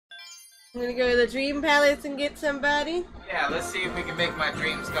I'm gonna go to the Dream Palace and get somebody. Yeah, let's see if we can make my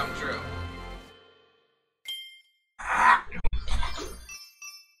dreams come true.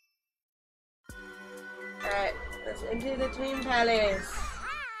 Alright, let's enter the Dream Palace.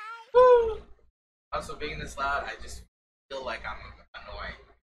 Woo! Also, being this loud, I just feel like I'm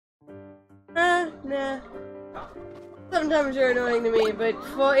annoying. Nah. Sometimes you're annoying to me, but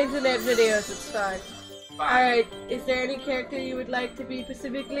for internet videos, it's fine. Alright, is there any character you would like to be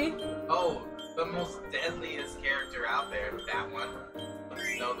specifically? Oh, the most deadliest character out there, that one.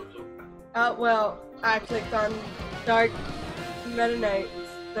 No, the blue one. Well, I clicked on Dark Meta Knight,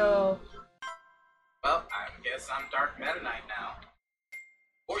 so... Well, I guess I'm Dark Meta Knight now.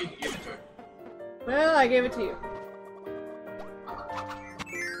 Or you can give it to her. Well, I gave it to you.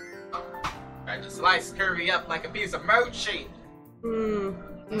 I just slice Kirby up like a piece of mochi.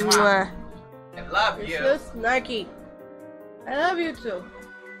 Mwah. I love you. You're so snarky. I love you too.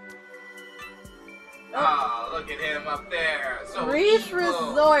 Oh, look at him up there. So Reef evil.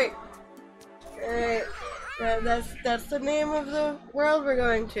 Resort. Alright. That's the name of the world we're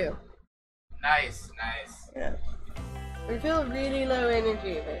going to. Nice, nice. Yeah. We feel really low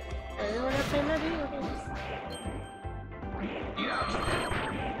energy, but I don't want to play my video games. You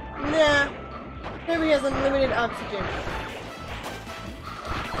know. Nah. Kirby has unlimited oxygen.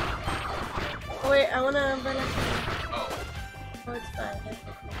 Oh wait, I want to umbrella. Oh. Oh, it's fine.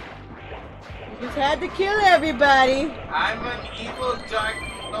 You just had to kill everybody. I'm an evil dark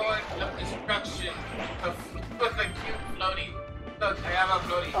lord of destruction with a cute floaty. Look, I have a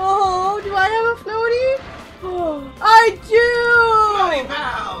floaty. Oh, do I have a floaty? Oh, I Floaty do!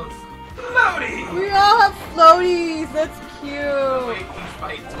 pals! Floaty! We all have floaties. That's The cute. way he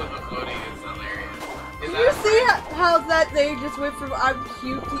fights with a floaty is hilarious. Is Did that you see how that they just went from I'm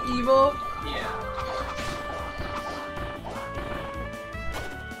cute to evil? Yeah.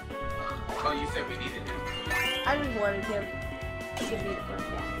 Oh, you said we needed him. I just wanted him. He could be the first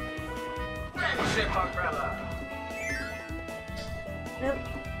one. Friendship umbrella. Yep.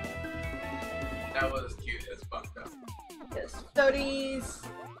 That was cute as fuck though. Yes. Floaties.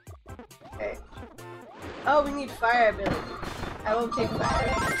 Okay. Oh, we need fire ability. I won't take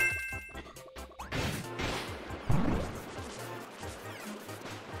fire.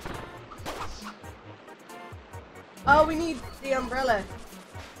 Oh, we need the umbrella.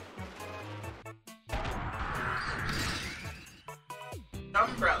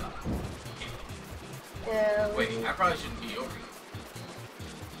 Umbrella. Yeah. Wait, I probably shouldn't be over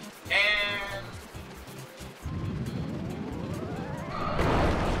here. And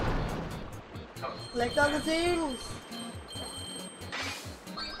Collect all the things.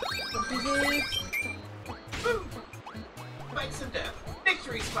 Busy. spikes of death.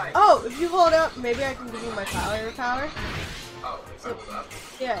 Victory spike. Oh, if you hold up, maybe I can give you my power. Oh, if I hold up.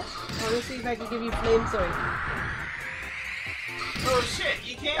 Yeah. I want to see if I can give you flame sword. Oh shit,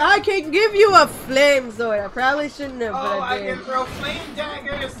 you can't. I can give you a flame sword. I probably shouldn't have, but Oh, I I did. can throw flame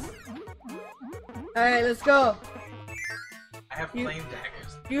daggers. Alright, let's go. I have flame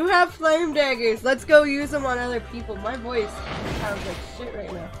daggers. You have flame daggers. Let's go use them on other people. My voice sounds like shit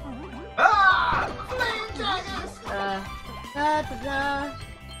right now. Ah! Flame daggers! Da da da.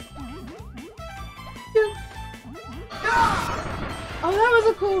 Ah! Oh, that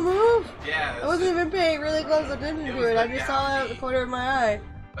was a cool move. Yeah. I wasn't even paying really close attention It to was it. I the just saw it out the corner of my eye.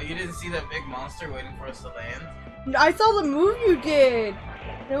 Oh, you didn't see that big monster waiting for us to land? I saw the move you did.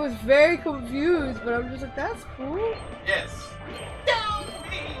 I was very confused, but I'm just like, that's cool. Yes. Down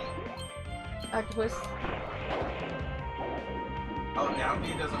me! Octopus. Oh, down B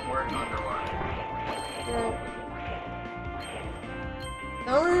doesn't work underwater. Yeah.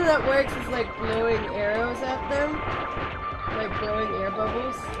 The only thing that works is like blowing arrows at them. Like blowing air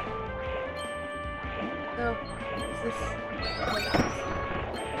bubbles. Oh, is this...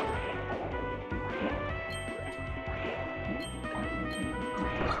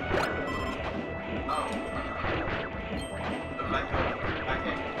 Oh. The black hole.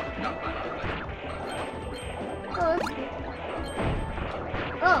 Okay. No, Oh, that's cool.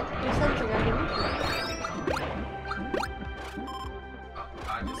 Oh, there's something underneath it. oh,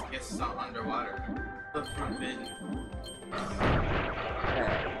 I just guess some underwater. The forbidden.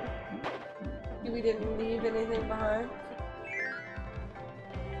 We didn't leave anything behind.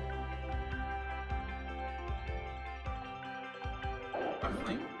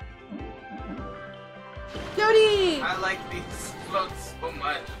 Jody! I like these floats so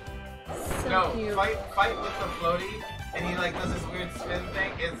much. So No, cute. fight with the floaty, and he like does this weird spin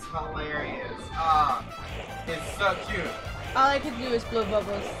thing. It's hilarious. Ah, it's so cute. All I can do is blow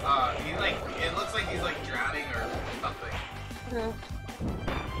bubbles. He like, it looks like he's like drowning or something. Yeah.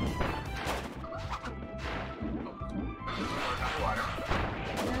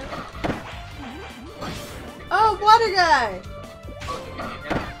 water guy! Oh, you need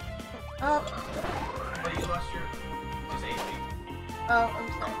that? Oh. Oh, you lost your... Just AP. Oh, I'm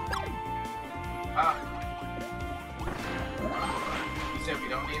sorry. Ah. You said we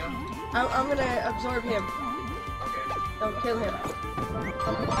don't need him? I'm gonna absorb him. Okay. Don't kill him. Oh,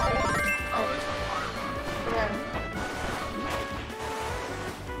 that's water. Yeah.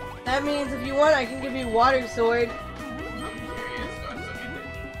 That means if you want, I can give you water sword. I'm curious, so I still need it.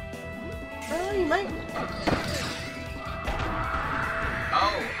 Oh, you might.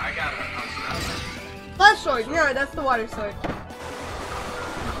 Oh, I got it. Flash sword. No, that's the water sword.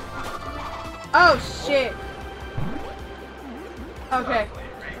 Oh shit. Okay.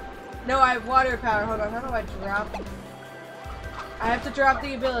 No, I have water power. Hold on. How do I drop? I have to drop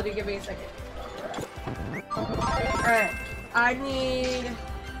the ability. Give me a second. Alright. I need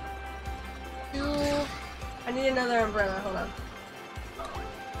another umbrella. Hold on.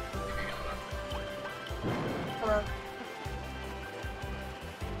 Hold on.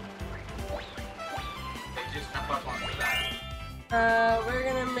 Just jump up onto that. We're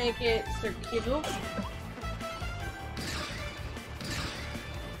gonna make it circular.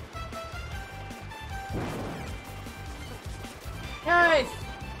 Guys!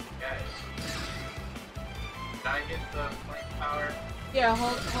 Guys. Did I get the flame power? Yeah,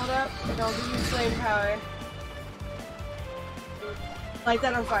 hold up, and I'll give you flame power. Light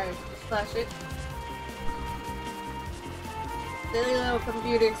that on fire. Just flash it. Silly little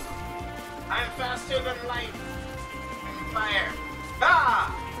computers. I'm faster than light. And fire.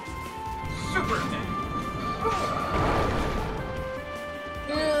 Ah! Super thing.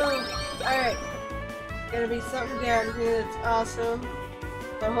 Alright. Gonna be something down here that's awesome.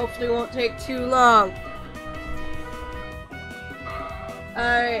 But hopefully won't take too long.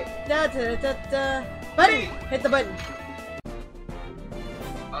 Alright. Da-da-da-da. Button! Hit the button.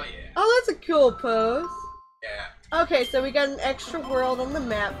 Oh yeah. Oh, that's a cool pose. Yeah. Okay, so we got an extra world on the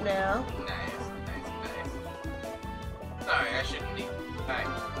map now. Nice. Sorry, I shouldn't leave. Nice.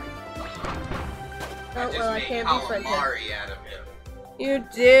 Oh, well, I can't be friendly. Calamari out of him. You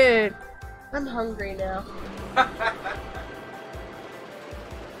did. I'm hungry now. Alright,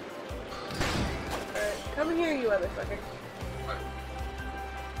 come here, you motherfucker. What?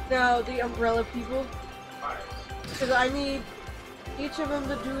 No, the umbrella people. Alright. Because I need each of them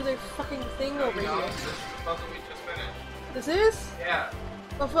to do their fucking thing over You know, here. this is the puzzle we just finished. This is? Yeah.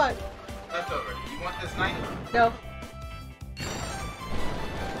 Oh, fuck. Leftover. You want this knife? No.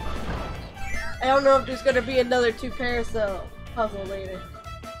 I don't know if there's gonna be another 2 carousel puzzle later.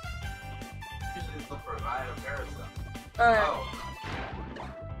 Usually just look for a carousel. Alright. Oh.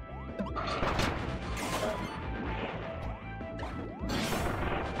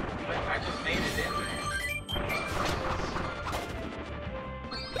 I just made it in there.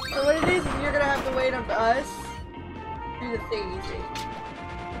 So what it is you're gonna have to wait up to us. Do the thing, you see.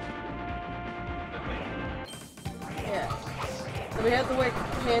 Yeah. So we have to work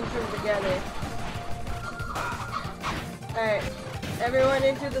hands from together. Alright. Everyone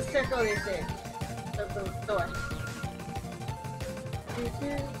into the circle, you see. Of the door.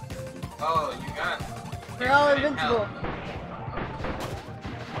 Oh, you got it. We're all invincible.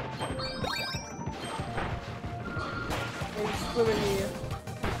 They're swimming to you.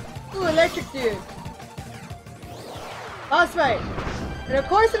 Ooh, electric dude. Boss fight. And of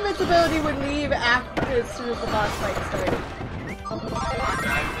course invincibility would leave after as soon as the boss fight started.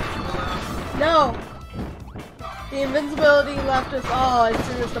 No! The invincibility left us all as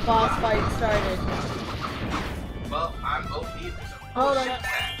soon as the boss fight started. Well, I'm OP. Hold on.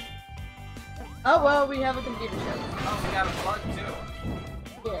 Oh well, we have a computer ship. Oh, we got a plug too.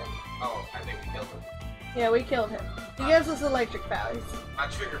 Yeah. Oh, I think we killed him. Yeah, we killed him. He gives us electric powers. My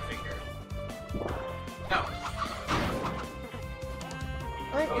trigger finger. No.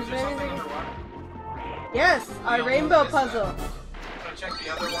 Wait, Oh, is there something anything? underwater? Yes, our don't rainbow look this puzzle. Wanna check the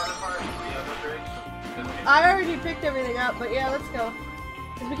other water part? The other bridge? I already picked everything up, but yeah, let's go.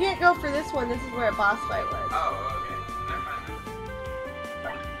 If we can't go for this one, this is where a boss fight was. Oh, okay. Never mind.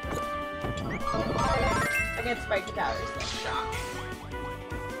 I get spiked powers. Shocking.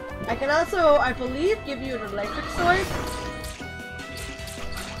 I can also, I believe, give you an electric sword.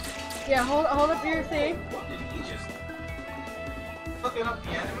 Yeah, hold up your thing. Did he just looking up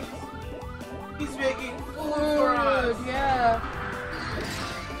the enemies? He's making food for us. Yeah.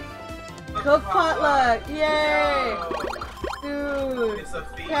 Cook potluck, yay! Dude, It's a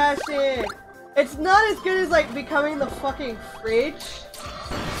feast. cash in. It's not as good as like becoming the fucking fridge.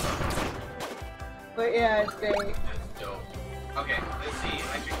 But yeah, it's great. That's dope. Okay, let's see.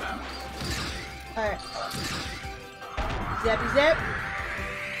 Electric power. Alright. Zappy zap.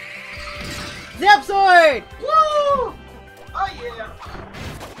 Zap sword! Woo! Oh yeah.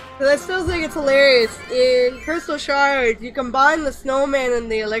 Cause I still think it's hilarious. In Crystal Shards, you combine the snowman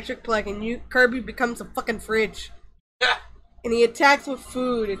and the electric plug, and Kirby becomes a fucking fridge. Yeah. And he attacks with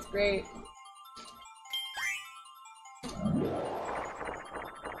food. It's great.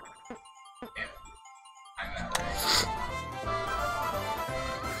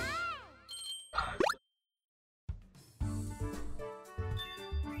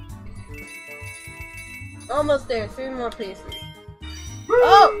 Almost there. 3 more pieces. Woo!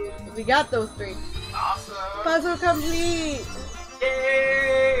 Oh! We got those 3. Awesome. Puzzle complete!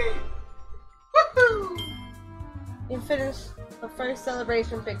 Yay! Woohoo! You finished the first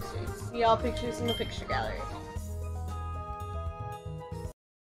celebration pictures. See all pictures in the picture gallery.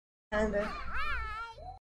 Kinda.